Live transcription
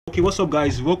Okay, what's up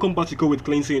guys, welcome back to Go with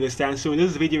Cleansing, you understand. So in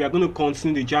this video we are going to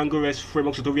continue the Django Rest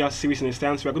Framework tutorial series, you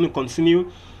understand. So we are going to continue.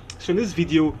 So in this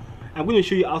video I'm going to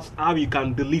show you how you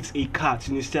can delete a cart,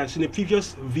 you understand. So in the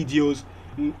previous videos,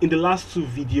 in the last two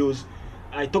videos,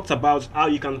 I talked about how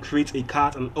you can create a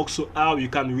cart and also how you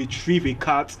can retrieve a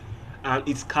cart and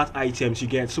its cart items, you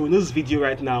get. So in this video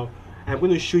right now I'm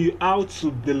going to show you how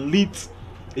to delete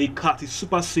a cart. It's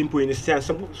super simple, you understand.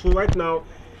 So right now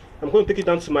I'm going to take it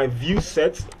down to my view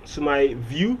set, to my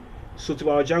view, so to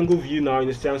our Django view now, you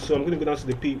understand. So I'm going to go down to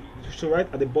the page, so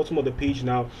right at the bottom of the page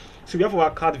now. So we have our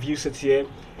cart view set here,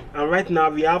 and right now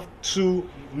we have two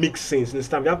mixings, you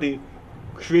understand. We have the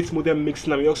create model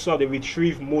mixing and we also have the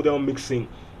retrieve model mixing.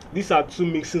 These are two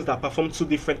mixings that perform two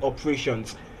different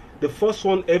operations. The first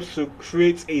one helps to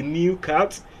create a new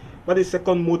cart, but the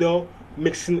second model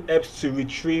mixing helps to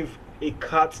retrieve a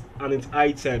cart and its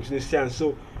items, you understand.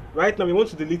 So right now we want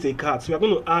to delete a cart, so we are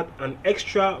going to add an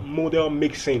extra model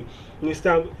mixing, you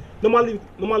understand. Normally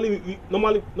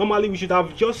we should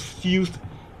have just used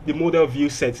the model view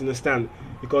set, you understand,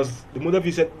 because the model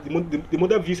view set the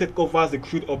model view set covers the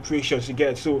crude operations, you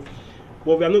get. So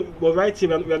but right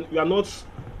here we are not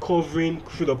covering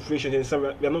crude operations, you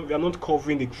understand. We are not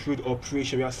covering the crude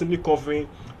operation. We are simply covering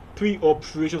three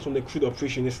operations from the crude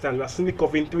operation, you understand. We are simply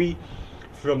covering three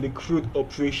from the crude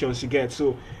operations, you get.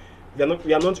 So we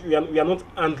are not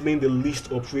handling the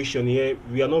list operation here.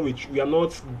 We are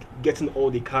not getting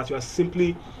all the cards. We are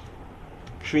simply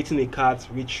creating a card,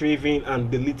 retrieving and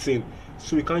deleting.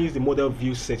 So we can't use the model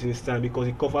view set in this time because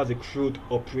it covers the crude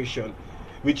operation,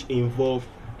 which involve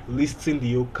listing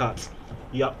the whole cards.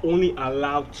 You are only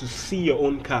allowed to see your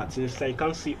own cards in this time. You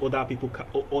can't see other people's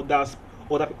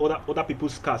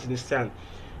cards in this time.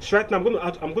 So right now I'm going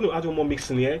to add one more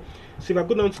mixing here. So if I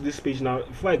go down to this page now,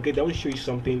 before I get there, I want to show you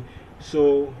something.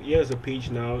 So here's the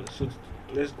page now. So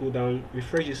let's go down,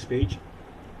 refresh this page.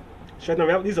 So right now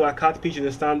we have, this is our cart page, you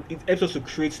understand. It helps us to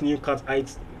create new cart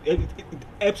items. It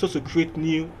helps us to create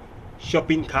new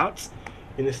shopping carts,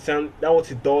 you understand. That's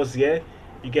what it does here,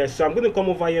 you guys. So I'm going to come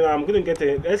over here now. I'm going to get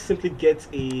a, let's simply get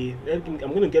a, I'm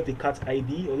going to get the cart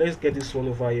ID, or let's get this one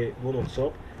over here, one on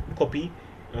top, copy,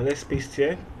 and let's paste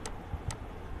here.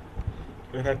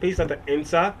 And if I paste that and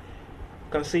enter,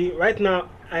 you can see right now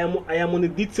I am on the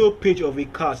detail page of a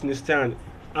cart, you understand.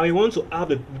 And we want to have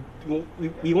the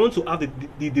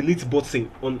delete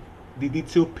button on the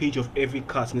detail page of every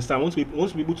cart, you understand. I want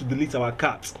to be able to delete our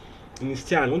carts, you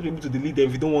understand. I want to be able to delete them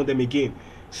if you don't want them again.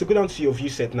 So go down to your view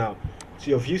set now. To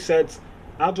your view set,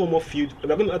 add one more field. We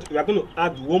are going to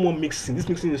add one more mixing. This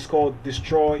mixing is called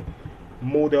destroy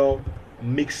model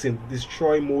mixing.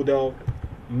 Destroy model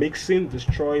mixing.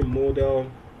 Destroy model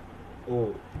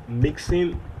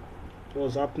mixing.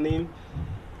 What's happening?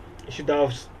 You should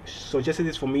have suggested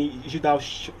this for me. You should have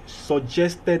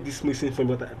suggested this mixing for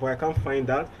me, but I can't find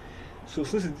that. So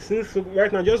since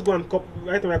right now, just go and copy.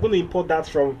 Right now we're going to import that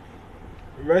from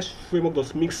rest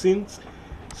framework.mixing. So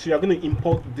we are going to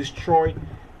import destroy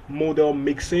model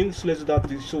mixing. So let's do that.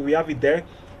 So we have it there.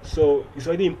 So it's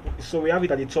already so we have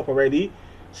it at the top already.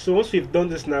 So once we've done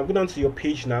this now, go down to your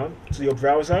page now, to your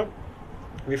browser,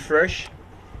 refresh.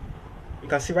 You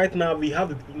can see right now we have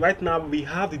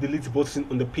the delete button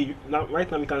on the page. Now right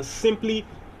now we can simply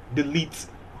delete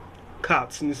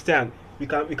cards, understand. We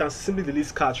can simply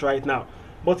delete cards right now.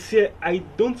 But here I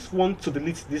don't want to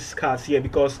delete this cards here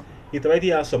because it already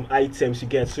has some items, you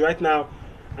get. So right now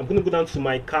I'm going to go down to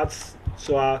my cards.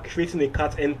 So creating a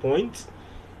cart endpoint.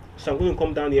 So I'm going to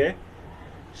come down here.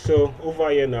 So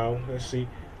over here now, let's see.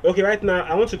 Okay, right now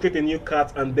I want to create a new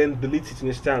cart and then delete it,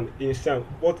 understand.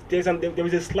 But there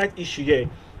is a slight issue here.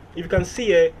 If you can see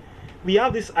here, we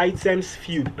have this items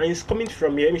field and it's coming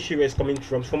from here. Let me show you where it's coming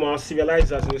from our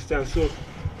serializers, understand. So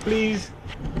please,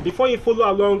 before you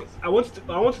follow along, I want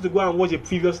you to go and watch the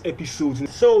previous episodes.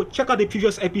 So check out the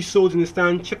previous episodes,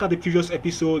 understand. Check out the previous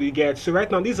episode, you get. So right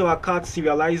now this is our cart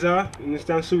serializer,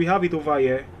 understand. So we have it over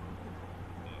here.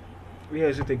 Where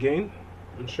is it again?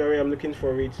 I'm sorry, I'm looking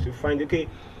for it to find it. Okay,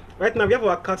 right now we have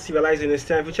our cart serializer,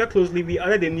 understand. If you check closely, we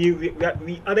added a new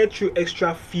we added 2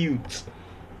 extra fields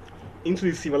into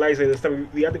the serializer, understand.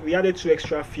 We added 2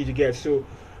 extra fields, you get. So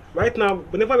right now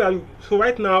whenever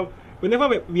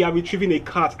we are retrieving a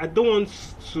cart, I don't want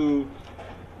to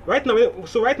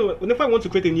whenever I want to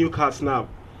create a new cart now,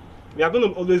 we are going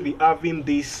to always be having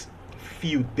this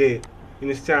field there, you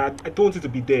understand. I don't want it to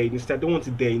be there, you understand. I don't want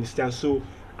it there, you understand. So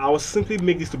I will simply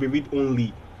make this to be read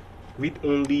only,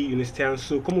 you understand.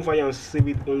 So come over here and save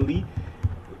it only.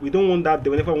 We don't want that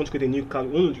there. Whenever I want to create a new cart,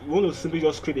 we want to simply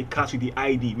just create a cart with the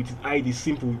ID, which is ID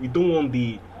simple. We don't want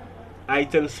the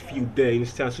items field there, you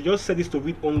understand. So just set this to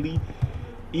read only,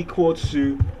 equal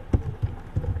to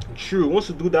true. Once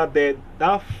you do that there,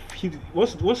 that field,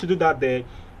 once you do that there,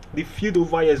 the field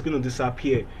over here is going to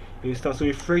disappear. You understand? So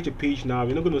refresh the page now.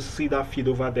 You're not going to see that field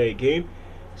over there again.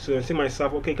 So I say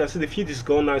myself, okay, you can see the field is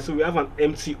gone now. So we have an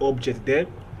empty object there.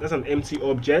 That's an empty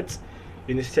object.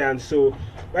 You understand? So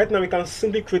right now we can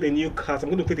simply create a new cart. I'm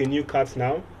going to create a new cart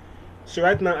now. So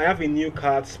right now I have a new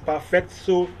cart. Perfect.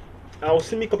 So I'll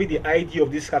simply copy the ID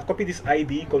of this cart. Copy this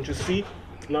ID. Ctrl C.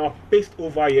 Now paste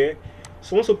over here.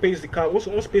 So once you paste the cart, once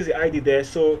you paste the ID there,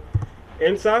 so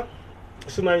enter.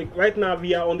 So now right now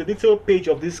we are on the detail page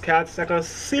of this cart. So I can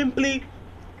simply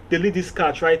delete this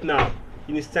cart right now.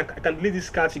 You understand? I can delete this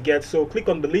cart you get. So click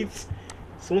on delete.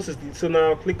 So once it's so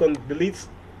now click on delete. So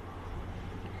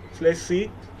let's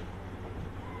see.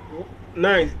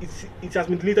 Now it has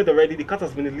been deleted already. The cart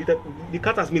has been deleted. The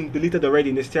cart has been deleted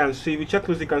already. In the stand. So if you check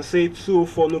close, you can say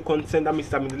 204 no content. That means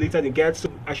it has been deleted again. So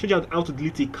I showed you how to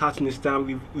delete a cart in the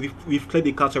stand. We've cleared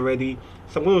the cart already.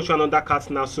 So I'm going to show another cart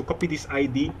now. So copy this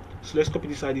ID. So let's copy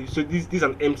this ID. So this is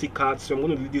an empty cart. So I'm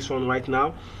going to delete this one right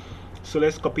now. So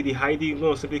let's copy the ID. I'm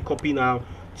going to simply copy now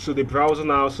to the browser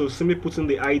now. So simply put in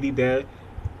the ID there.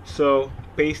 So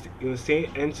paste. You say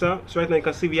enter. So right now you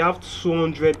can see we have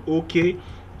 200. Okay.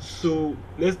 So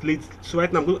let's delete. So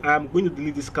right now I'm going to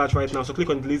delete this cart right now. So click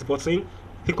on delete button,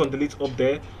 click on delete up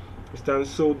there.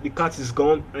 So the cart is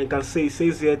gone, and you can see it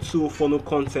says here 204 no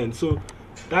content. So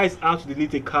that is how to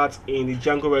delete a cart in the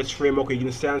Django Rest Framework. You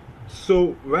understand?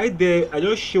 So right there I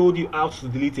just showed you how to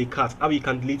delete a cart, how you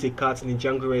can delete a cart in the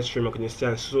Django Rest Framework. You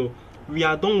understand? So we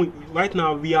are done with, right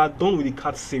now we are done with the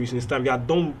cart series. You understand? We are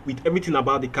done with everything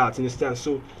about the cart. You understand?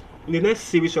 So in the next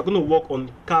series we're going to work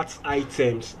on cart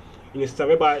items. You understand?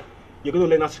 Whereby you're going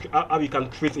to learn how you can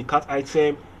create a cart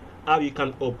item, how you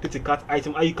can update a cart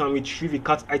item, how you can retrieve a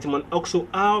cart item, and also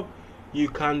how you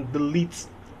can delete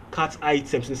cart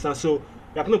items. You understand? So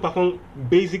we are going to perform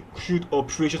basic crude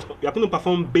operations. We are going to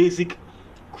perform basic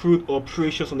crude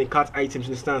operations on the cart items.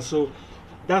 You understand? So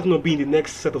that's going to be in the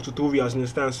next set of tutorials. You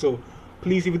understand? So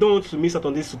please, if you don't want to miss out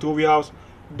on these tutorials,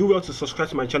 do well to subscribe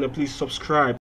to my channel. Please subscribe.